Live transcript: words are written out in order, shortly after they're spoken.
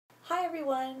Hi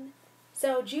everyone!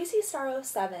 So Juicy Star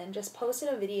 07 just posted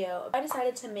a video. I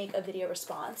decided to make a video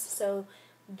response. So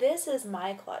this is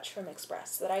my clutch from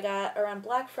Express that I got around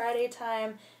Black Friday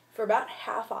time for about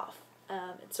half off.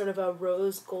 It's sort of a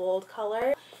rose gold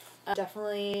color.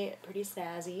 Definitely pretty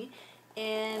snazzy.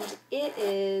 And it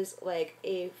is like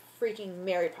a freaking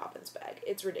Mary Poppins bag.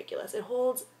 It's ridiculous. It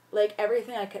holds like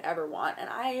everything I could ever want. And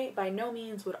I by no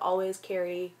means would always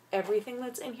carry everything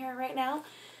that's in here right now.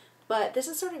 But this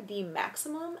is sort of the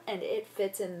maximum, and it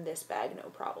fits in this bag no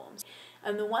problems.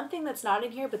 And the one thing that's not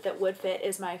in here but that would fit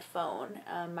is my phone,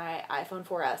 my iPhone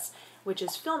 4S, which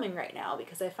is filming right now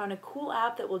because I found a cool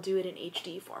app that will do it in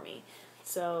HD for me.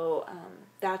 So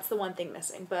that's the one thing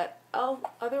missing. But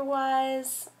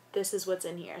otherwise, this is what's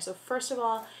in here. So first of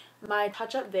all, my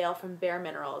touch-up veil from Bare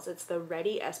Minerals. It's the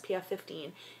Ready SPF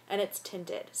 15, and it's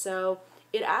tinted. So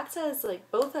it acts as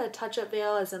like both a touch-up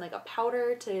veil as in like a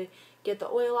powder to get the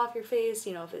oil off your face,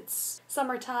 you know, if it's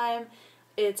summertime.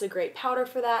 It's a great powder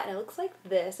for that, and it looks like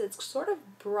this. It's sort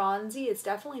of bronzy. It's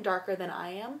definitely darker than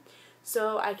I am,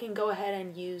 so I can go ahead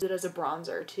and use it as a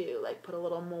bronzer too, like put a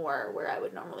little more where I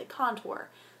would normally contour.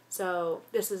 So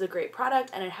this is a great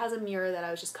product, and it has a mirror that I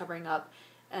was just covering up,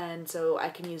 and so I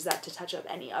can use that to touch up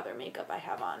any other makeup I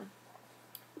have on.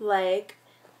 Like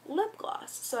lip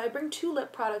gloss. So I bring two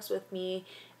lip products with me,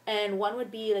 and one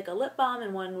would be like a lip balm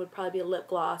and one would probably be a lip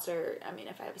gloss, or I mean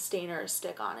if I have a stain or a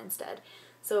stick on instead.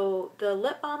 So the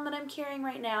lip balm that I'm carrying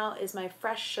right now is my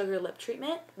Fresh Sugar Lip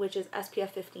Treatment, which is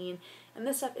SPF 15, and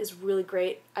this stuff is really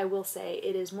great. I will say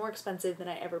it is more expensive than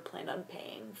I ever planned on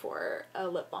paying for a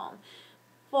lip balm,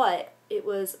 but it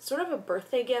was sort of a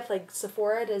birthday gift. Like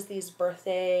Sephora does these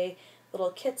birthday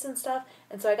little kits and stuff,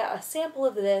 and so I got a sample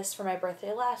of this for my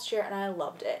birthday last year and I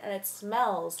loved it, and it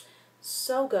smells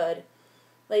so good.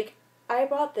 Like, I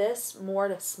bought this more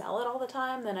to smell it all the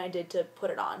time than I did to put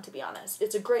it on, to be honest.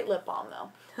 It's a great lip balm,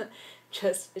 though.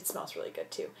 Just, it smells really good,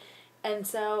 too. And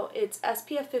so, it's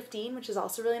SPF 15, which is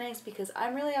also really nice because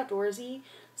I'm really outdoorsy.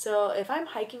 So, if I'm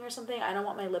hiking or something, I don't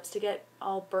want my lips to get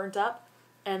all burnt up,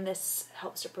 and this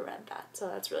helps to prevent that. So,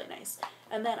 that's really nice.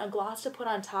 And then a gloss to put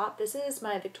on top. This is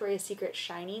my Victoria's Secret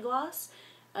Shiny Gloss.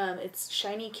 It's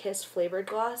Shiny Kiss flavored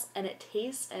gloss, and it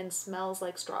tastes and smells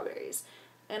like strawberries.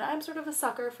 And I'm sort of a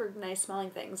sucker for nice smelling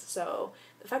things, so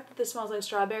the fact that this smells like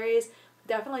strawberries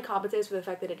definitely compensates for the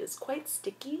fact that it is quite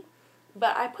sticky.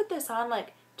 But I put this on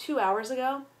like 2 hours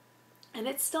ago, and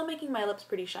it's still making my lips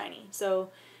pretty shiny, so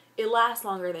it lasts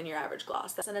longer than your average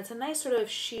gloss. And it's a nice sort of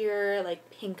sheer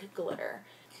like pink glitter.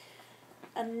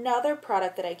 Another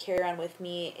product that I carry around with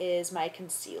me is my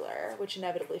concealer, which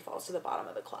inevitably falls to the bottom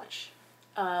of the clutch.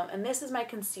 And this is my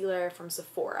concealer from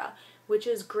Sephora, which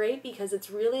is great because it's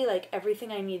really like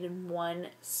everything I need in one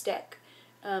stick.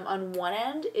 On one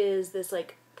end is this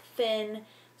like thin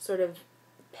sort of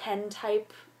pen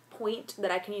type point that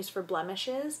I can use for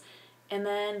blemishes, and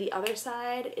then the other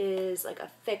side is like a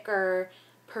thicker,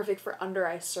 perfect for under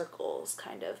eye circles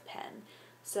kind of pen.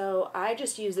 So I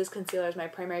just use this concealer as my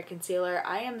primary concealer.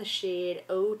 I am the shade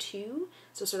 02,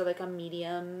 so sort of like a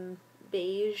medium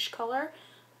beige color.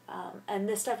 And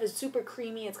this stuff is super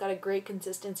creamy. It's got a great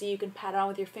consistency. You can pat it on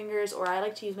with your fingers, or I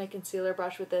like to use my concealer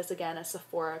brush with this. Again, a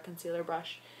Sephora concealer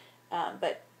brush,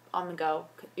 but on the go,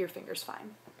 your finger's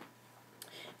fine.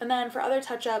 And then for other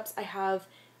touch-ups, I have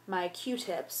my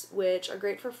Q-tips, which are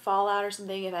great for fallout or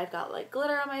something. If I've got like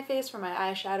glitter on my face for my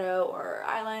eyeshadow or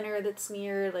eyeliner that's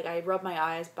smeared, like I rub my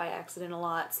eyes by accident a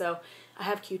lot, so I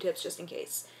have Q-tips just in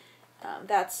case.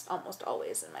 That's almost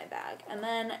always in my bag. And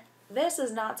then this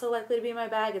is not so likely to be in my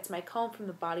bag. It's my comb from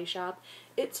the Body Shop.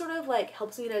 It sort of like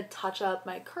helps me to touch up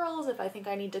my curls if I think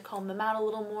I need to comb them out a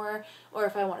little more, or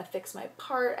if I want to fix my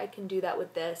part, I can do that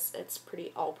with this. It's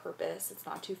pretty all-purpose. It's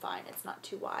not too fine. It's not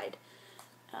too wide.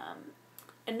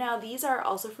 And now these are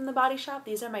also from the Body Shop.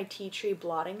 These are my Tea Tree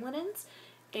blotting linens,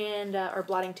 and or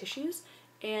blotting tissues.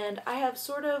 And I have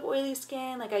sort of oily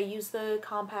skin. Like I use the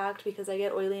compact because I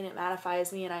get oily and it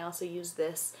mattifies me, and I also use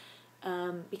this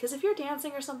because if you're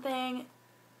dancing or something,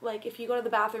 like if you go to the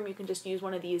bathroom, you can just use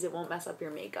one of these. It won't mess up your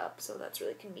makeup, so that's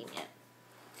really convenient.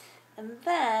 And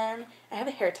then I have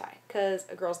a hair tie, because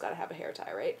a girl's got to have a hair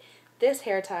tie, right? This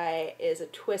hair tie is a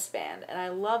twist band, and I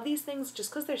love these things just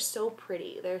because they're so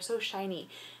pretty. They're so shiny.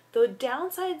 The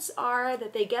downsides are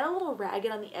that they get a little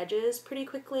ragged on the edges pretty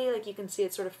quickly, like you can see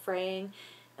it's sort of fraying.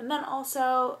 And then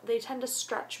also, they tend to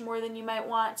stretch more than you might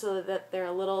want, so that they're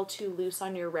a little too loose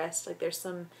on your wrist, like there's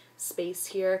some space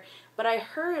here. But I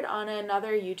heard on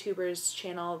another YouTuber's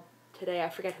channel today, I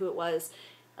forget who it was,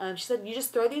 she said you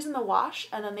just throw these in the wash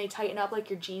and then they tighten up like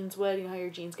your jeans would. You know how your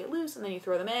jeans get loose and then you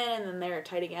throw them in and then they're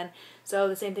tight again. So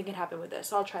the same thing can happen with this.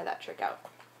 So I'll try that trick out.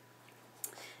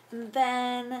 And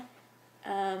then,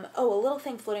 oh, a little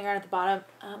thing floating around at the bottom.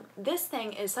 This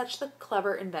thing is such the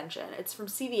clever invention. It's from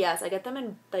CVS. I get them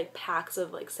in like packs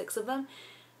of like 6 of them,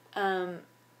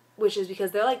 which is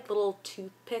because they're like little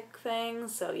toothpick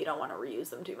things, so you don't want to reuse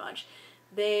them too much.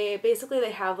 They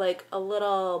have like a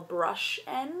little brush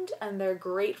end, and they're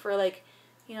great for like,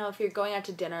 you know, if you're going out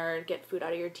to dinner, get food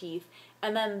out of your teeth.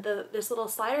 And then this little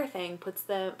slider thing puts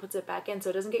it back in,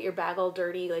 so it doesn't get your bag all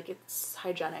dirty. Like, it's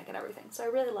hygienic and everything. So I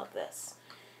really love this.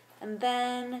 And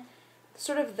then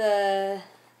sort of the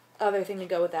other thing to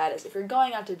go with that is if you're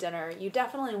going out to dinner, you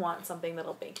definitely want something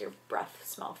that'll make your breath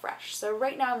smell fresh. So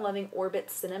right now I'm loving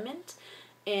Orbit Cinnamon,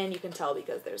 and you can tell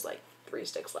because there's like 3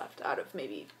 sticks left out of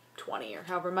maybe 20 or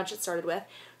however much it started with.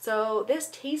 So this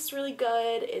tastes really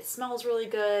good, it smells really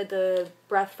good, the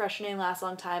breath freshening lasts a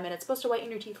long time, and it's supposed to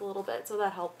whiten your teeth a little bit, so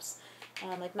that helps.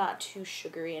 Like, not too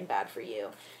sugary and bad for you.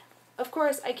 Of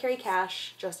course, I carry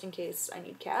cash just in case I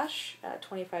need cash,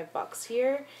 $25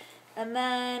 here. And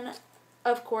then,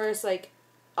 of course, like,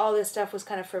 all this stuff was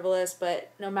kind of frivolous,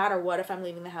 but no matter what, if I'm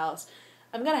leaving the house,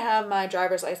 I'm going to have my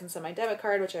driver's license and my debit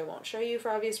card, which I won't show you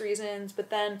for obvious reasons. But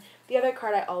then the other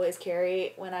card I always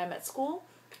carry when I'm at school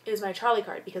is my Charlie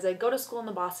card, because I go to school in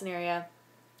the Boston area,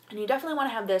 and you definitely want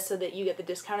to have this so that you get the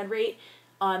discounted rate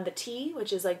on the T,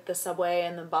 which is like the subway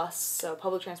and the bus, so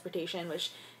public transportation,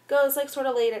 which goes like sort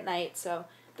of late at night. So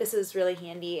this is really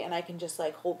handy, and I can just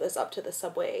like hold this up to the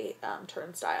subway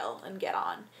turnstile and get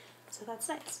on. So that's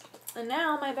nice. And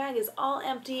now my bag is all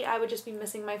empty. I would just be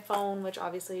missing my phone, which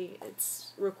obviously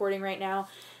it's recording right now.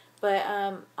 But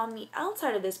on the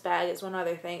outside of this bag is one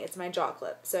other thing. It's my jaw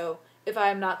clip. So if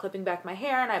I'm not clipping back my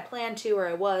hair, and I plan to, or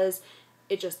I was,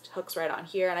 it just hooks right on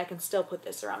here, and I can still put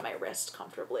this around my wrist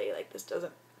comfortably. Like, this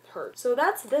doesn't hurt. So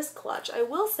that's this clutch. I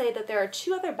will say that there are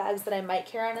 2 other bags that I might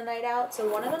carry on a night out. So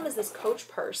one of them is this Coach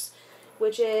purse,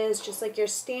 which is just like your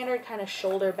standard kind of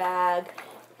shoulder bag.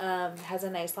 Has a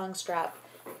nice long strap.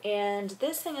 And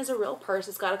this thing is a real purse.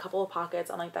 It's got a couple of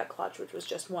pockets, unlike that clutch, which was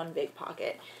just one big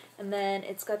pocket. And then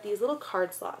it's got these little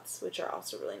card slots, which are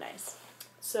also really nice.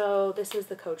 So this is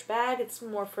the Coach bag. It's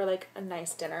more for like a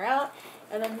nice dinner out.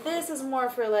 And then this is more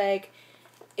for like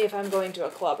if I'm going to a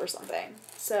club or something.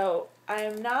 So I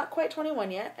am not quite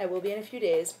 21 yet. I will be in a few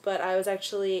days, but I was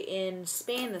actually in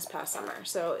Spain this past summer,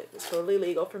 so it was totally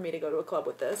legal for me to go to a club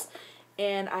with this.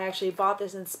 And I actually bought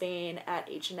this in Spain at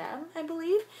H&M, I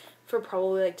believe, for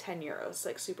probably like 10 euros,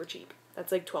 like super cheap.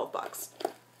 That's like $12.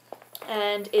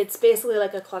 And it's basically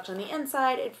like a clutch on the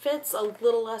inside. It fits a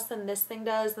little less than this thing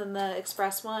does, than the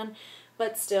Express one,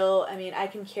 but still, I mean, I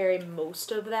can carry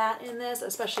most of that in this,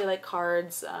 especially like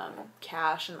cards,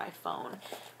 cash, and my phone,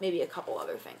 maybe a couple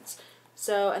other things.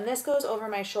 So, and this goes over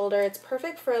my shoulder. It's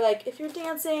perfect for like if you're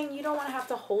dancing, you don't want to have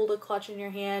to hold a clutch in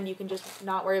your hand. You can just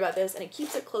not worry about this, and it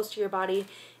keeps it close to your body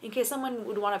in case someone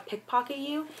would want to pickpocket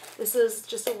you. This is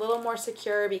just a little more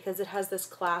secure because it has this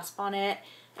clasp on it,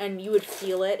 and you would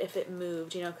feel it if it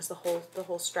moved, you know, because the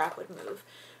whole strap would move.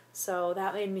 So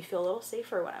that made me feel a little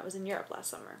safer when I was in Europe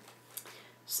last summer.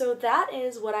 So that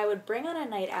is what I would bring on a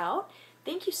night out.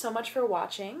 Thank you so much for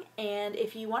watching, and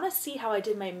if you want to see how I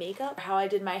did my makeup, how I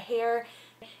did my hair,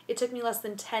 it took me less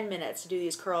than 10 minutes to do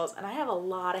these curls, and I have a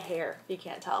lot of hair, if you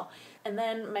can't tell. And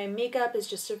then my makeup is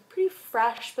just a pretty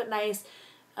fresh but nice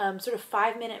sort of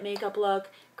 5-minute makeup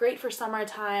look, great for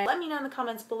summertime. Let me know in the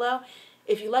comments below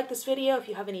if you like this video, if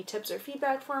you have any tips or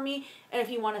feedback for me, and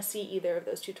if you want to see either of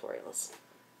those tutorials.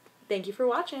 Thank you for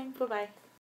watching. Bye-bye.